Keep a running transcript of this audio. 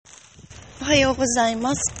おはようござい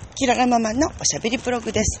ます。キララママのおしゃべりブロ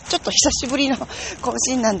グです。ちょっと久しぶりの更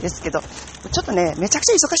新なんですけど、ちょっとね、めちゃくち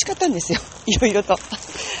ゃ忙しかったんですよ。いろいろと。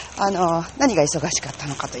何が忙しかった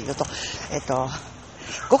のかというと、5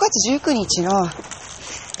月19日の、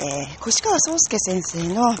越川宗介先生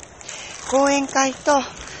の講演会と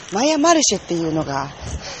マヤマルシェっていうのが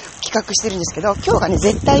企画してるんですけど、今日がね、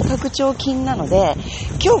絶対拡張金なので、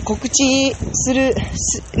今日告知し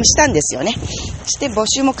たんですよね。して募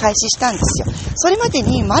集も開始したんですよ。それまで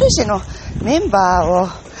にマルシェのメンバーを、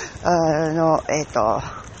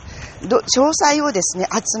詳細をですね、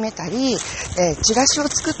集めたり、チラシを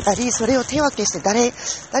作ったり、それを手分けして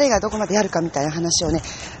誰がどこまでやるかみたいな話をね、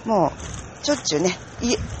もう、しょっちゅうね、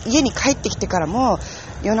家に帰ってきてからも、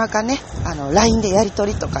夜中ね、LINE でやり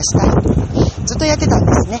取りとかしたりとか、ずっとやってたん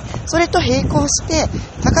ですね。それと並行して、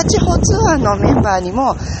高千穂ツアーのメンバーに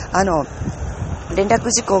も、連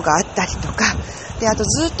絡事項があったりとか、で、あと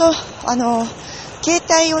ずっと、携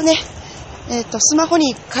帯をね、スマホ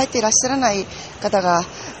に書いていらっしゃらない方が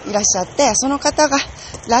いらっしゃって、その方が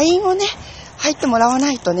LINE をね、入ってもらわ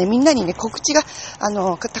ないとね、みんなにね、告知が、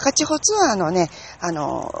高千穂ツアーのね、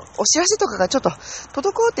お知らせとかがちょっと滞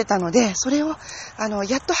ってたので、それを、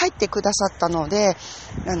やっと入ってくださったので、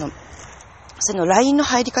その LINE の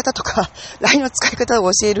入り方とか、LINE の使い方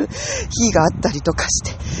を教える日があったりとかし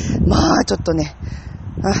て、まあ、ちょっとね、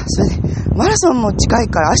それで、マラソンも近い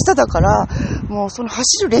から、明日だから、もうその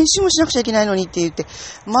走る練習もしなくちゃいけないのにって言って、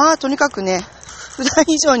まあ、とにかくね、普段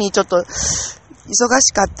以上にちょっと忙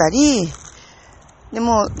しかったり、で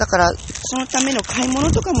も、だから、そのための買い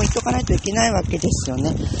物とかも行っとかないといけないわけですよ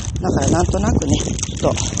ね。だから、なんとなくね、ち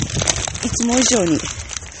ょっと、いつも以上に、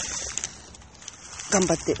頑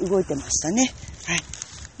張って動いてましたね。はい。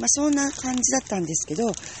まあ、そんな感じだったんですけど、い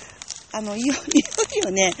よい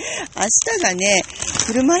よね、明日がね、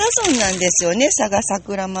フルマラソンなんですよね。佐賀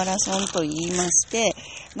桜マラソンと言いまして、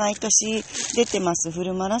毎年出てますフ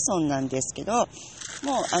ルマラソンなんですけど、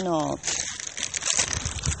もう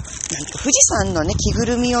富士山のね、着ぐ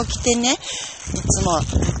るみを着てね、いつも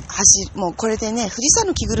もうこれでね、富士山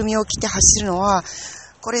の着ぐるみを着て走るのは、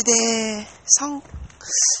これで、4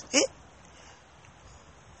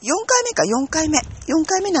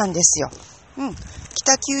回目なんですよ。うん。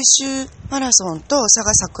北九州マラソンと佐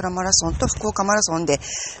賀桜マラソンと福岡マラソンで、富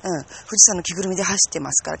士山の着ぐるみで走って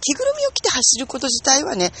ますから、着ぐるみを着て走ること自体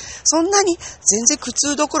はね、そんなに全然苦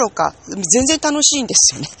痛どころか、全然楽しいんで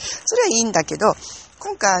すよね。それはいいんだけど、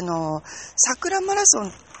今回桜マラソン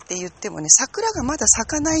って言ってもね、桜がまだ咲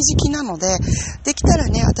かない時期なので、できたら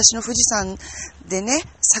ね、私の富士山でね、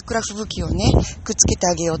桜吹雪をね、くっつけて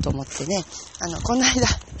あげようと思ってね、この間、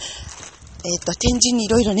天神にい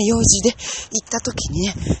ろいろね、用事で行った時に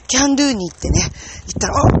ね、キャンドゥに行ってね、行った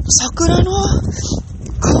ら、桜の、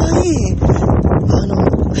かわいい、フ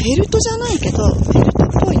ェルトじゃないけど、フェルトっ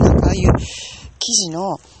ぽいなんかああいう生地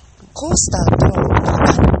のコースターと、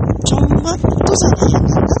ちょんマットじゃないやなん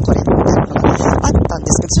だこれみたいなのがあったん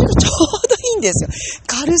ですけど、それがちょうどいいんですよ。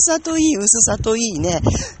軽さといい、薄さといいね。フ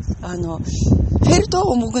ェルトは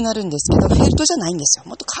重くなるんですけど、フェルトじゃないんですよ。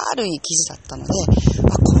もっと軽い生地だったので、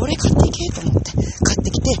これ買っていけと思って買っ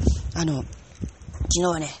てきて、昨日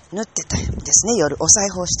はね、縫ってたんですね。夜お裁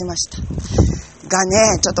縫してました。が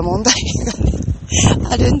ね、ちょっと問題がね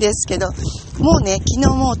あるんですけど、もうね、昨日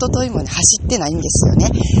も一昨日もね、走ってないんですよね。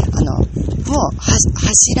もう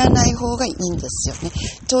走らない方がいいんですよね。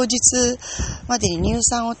当日までに乳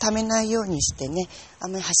酸をためないようにしてね、あ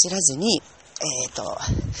んまり走らずに、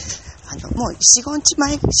もう4、5日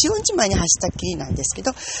前に走ったっきりなんですけ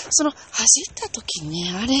ど、その走った時に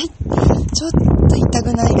ね、あれ、ちょっと痛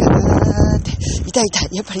くないかなーって、痛い、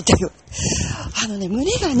やっぱり痛いよ。胸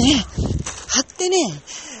がね、張ってね、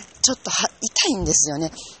ちょっと痛いんですよ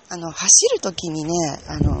ね。走る時にね、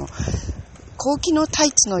高機能タ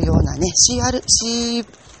イツのようなね、CWX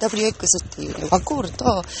っていうね、ワコールと、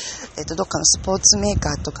どっかのスポーツメー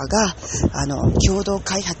カーとかが、共同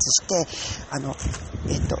開発して、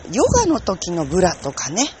ヨガの時のブラと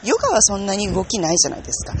かね、ヨガはそんなに動きないじゃない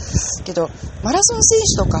ですか。けど、マラソン選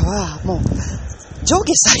手とかは、もう、上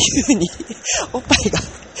下左右におっぱいが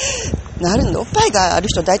なるんで、おっぱいがある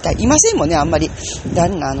人大体いませんもんね、あんまり。ラ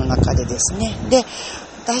ンナーの中でですね。で、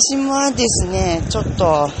私もですね、ちょっ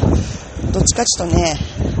と、どっちかちょっとね、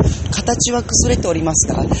形は崩れております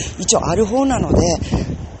から、一応ある方なので、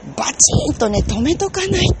バチンとね、止めとか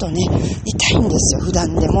ないとね、痛いんですよ。普段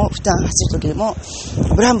走る時でも、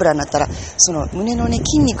ブランブランになったら、その胸のね、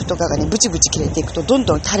筋肉とかがね、ブチブチ切れていくと、どん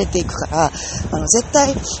どん垂れていくから、絶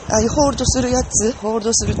対、ああいうホールド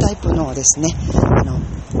するタイプのをですね、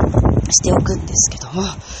しておくんですけども、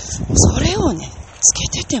それをね、つ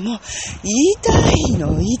けてても痛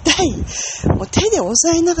い。もう手で押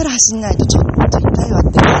さえながら走んないとちょっと痛いわっ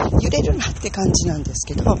て、揺れるなって感じなんです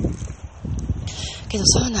けど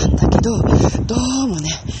そうなんだけど、どうもね、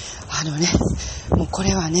もうこ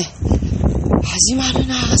れはね、始まる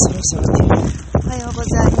な、そろそろね。おはようご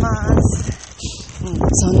ざいます。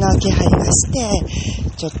そんな気配がして、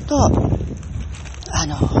ちょっと、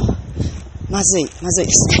まずいで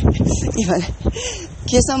すね。今ね、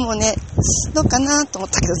計算もね、どうかなと思っ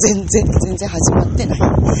たけど、全然始まってない。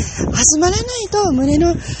始まらないと胸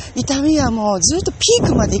の痛みはもうずっとピー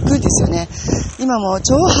クまで行くんですよね。今もう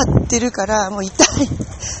超張ってるからもう痛い。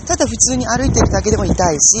ただ普通に歩いてるだけでも痛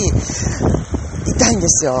いし、痛いんで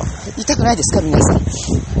すよ。痛くないですか皆さん。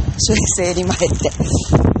生理前って。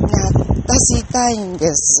私痛いん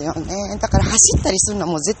ですよね。だから走ったりするの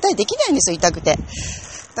はもう絶対できないんですよ、痛くて。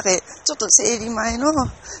だからちょっと生理前の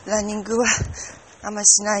ランニングはあんまり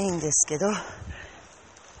しないんですけどね、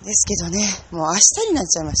もう明日になっ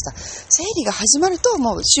ちゃいました。生理が始まると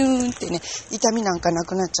もうシューンってね、痛みなんかな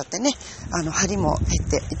くなっちゃってね、張りも減っ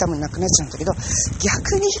て痛みなくなっちゃうんだけど、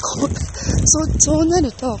逆にそうな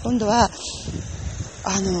ると今度は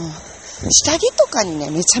下着とかに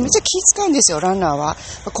ね、めちゃめちゃ気使うんですよ、ランナーは。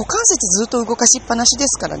股関節ずっと動かしっぱなしで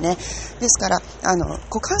すからね。ですから、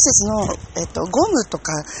股関節の、ゴムと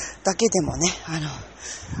かだけでもね、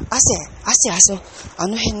汗を、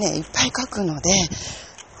辺ね、いっぱいかくので、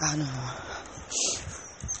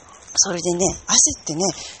それでね、汗ってね、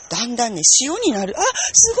だんだんね、塩になる。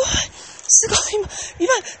すごい、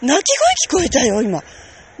今、鳴き声聞こえたよ、今。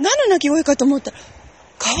何の鳴き声かと思ったら、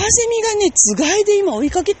カワセミがね、つがいで今追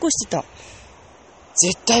いかけっこしてた。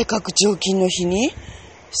絶対拡張筋の日に。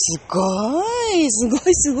すご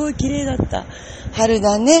い綺麗だった。春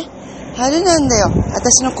だね。春なんだよ。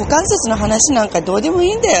私の股関節の話なんかどうでも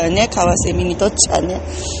いいんだよね。カワセミにとっちゃね。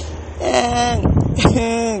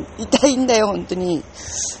痛いんだよ、本当に。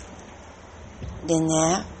で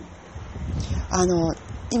ね、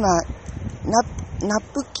今、ナ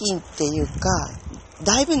プキンっていうか、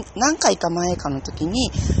だいぶ何回か前かの時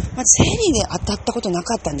に、まず生理で当たったことな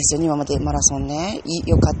かったんですよ、今までマラソンね。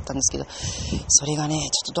よかったんですけど、それがね、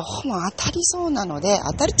ちょっとどうも当たりそうなので、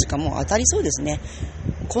当たるっていうかもう当たりそうですね。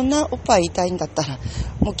こんなおっぱい痛いんだったら、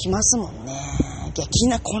もう来ますもんね。来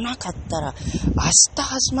なかったら、明日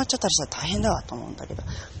始まっちゃったりしたら大変だわと思うんだけど、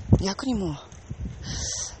逆にもう、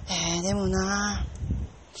でもな、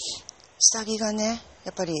下着がね、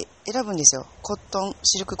やっぱり選ぶんですよ。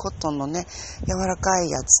シルクコットンのね、柔らかい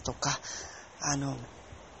やつとか、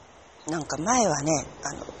なんか前はね、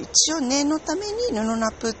一応念のために布ナ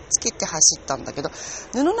ップつけて走ったんだけど、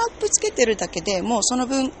布ナップつけてるだけでもうその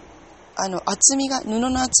分、布の厚みが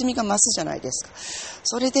増すじゃないですか。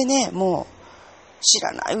それでね、もう知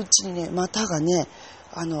らないうちにね、股がね、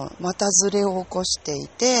股ずれを起こしてい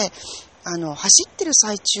て、走ってる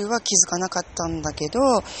最中は気づかなかったんだけど、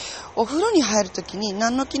お風呂に入るときに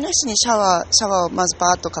何の気なしにシャワーをまず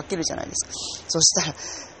バーッとかけるじゃないですか。そしたら、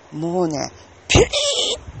もうね、ピリ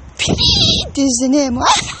ーってしてね、もう、あ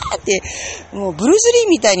ーって、もうブルース・リー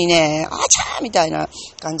みたいにね、あちゃーみたいな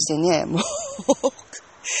感じでね、もう、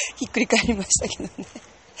ひっくり返りましたけどね。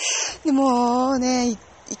でもね、いっ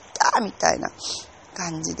たーみたいな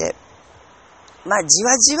感じで、まあ、じ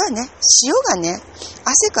わじわね、塩がね、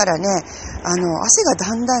汗からね、汗が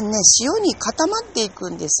だんだんね、塩に固まっていく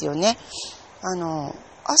んですよね。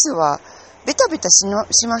汗は、ベタベタし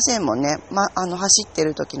ませんもんね。走って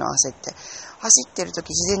る時の汗って。走ってる時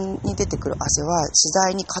自然に出てくる汗は次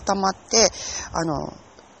第に固まって、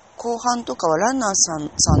後半とかはランナーさん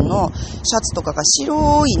のシャツとかが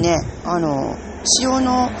白いね、塩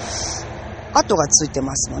の跡がついて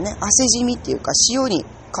ますもんね。汗じみっていうか塩に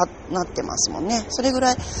なってますもんね。それぐ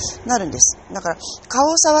らいなるんです。だから顔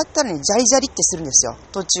を触ったらね、ジャリジャリってするんですよ。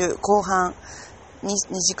途中後半2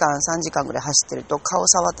時間3時間ぐらい走ってると顔を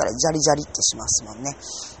触ったらジャリジャリってしますもんね。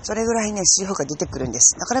それぐらいね、塩が出てくるんで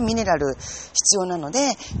す。だからミネラル必要なの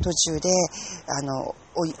で、途中でお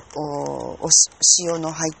塩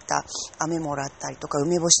の入った飴もらったりとか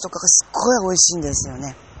梅干しとかがすっごい美味しいんですよ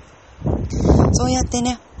ね。そうやって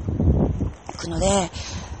ね行くので、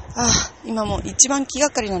今もう一番気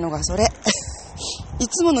がかりなのがそれい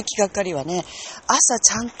つもの気がかりはね、朝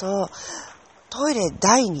ちゃんとトイレ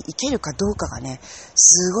台に行けるかどうかがね、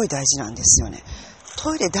すごい大事なんですよね。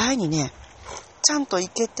トイレ台にね、ちゃんと行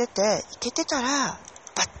けてたら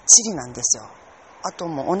バッチリなんですよ。あと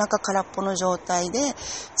もうお腹空っぽの状態で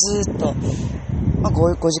ずっと、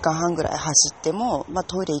5時間半ぐらい走っても、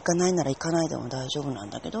トイレ行かないなら行かないでも大丈夫なん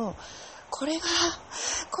だけど、これが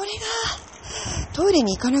トイレ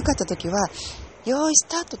に行かなかった時はよーいス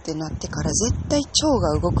タートってなってから絶対腸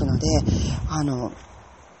が動くので、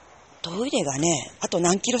トイレがね、あと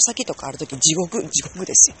何キロ先とかあるとき地獄で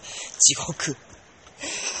すよ。地獄。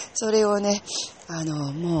それをね、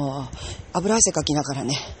もう油汗かきながら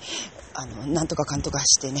ね、なんとかかんとか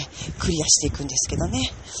してね、クリアしていくんですけど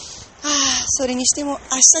ね。それにしても明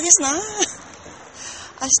日ですな。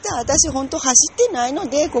明日私本当走ってないの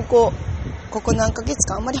で、ここ何ヶ月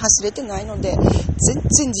かあんまり走れてないので、全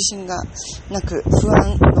然自信がなく不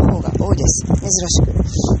安の方が多いです。珍しく。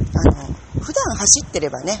普段走ってれ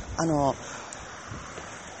ばね、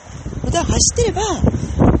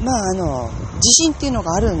自信っていうの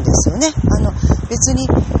があるんですよね。別に、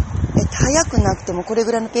速くなくてもこれ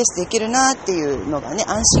ぐらいのペースでいけるなっていうのがね、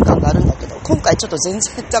安心感があるんだけど、今回ちょっと全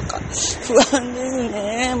然不安です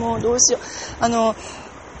ね。もうどうしよう。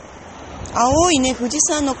青いね、富士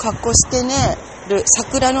山の格好してね、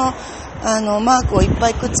桜のマークをいっぱ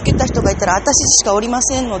いくっつけた人がいたら私しかおりま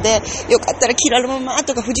せんので、よかったらキララママ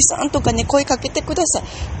とか富士山とかね、声かけてください。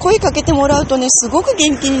声かけてもらうとね、すごく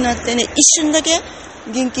元気になってね、一瞬だけ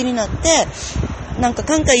元気になって、なんか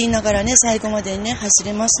言いながらね、最後までね、走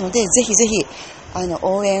れますので、ぜひぜひ、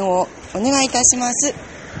応援をお願いいたします。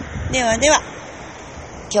ではでは、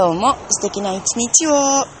今日も素敵な一日を。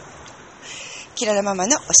キララママ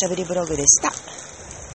のおしゃべりブログでした。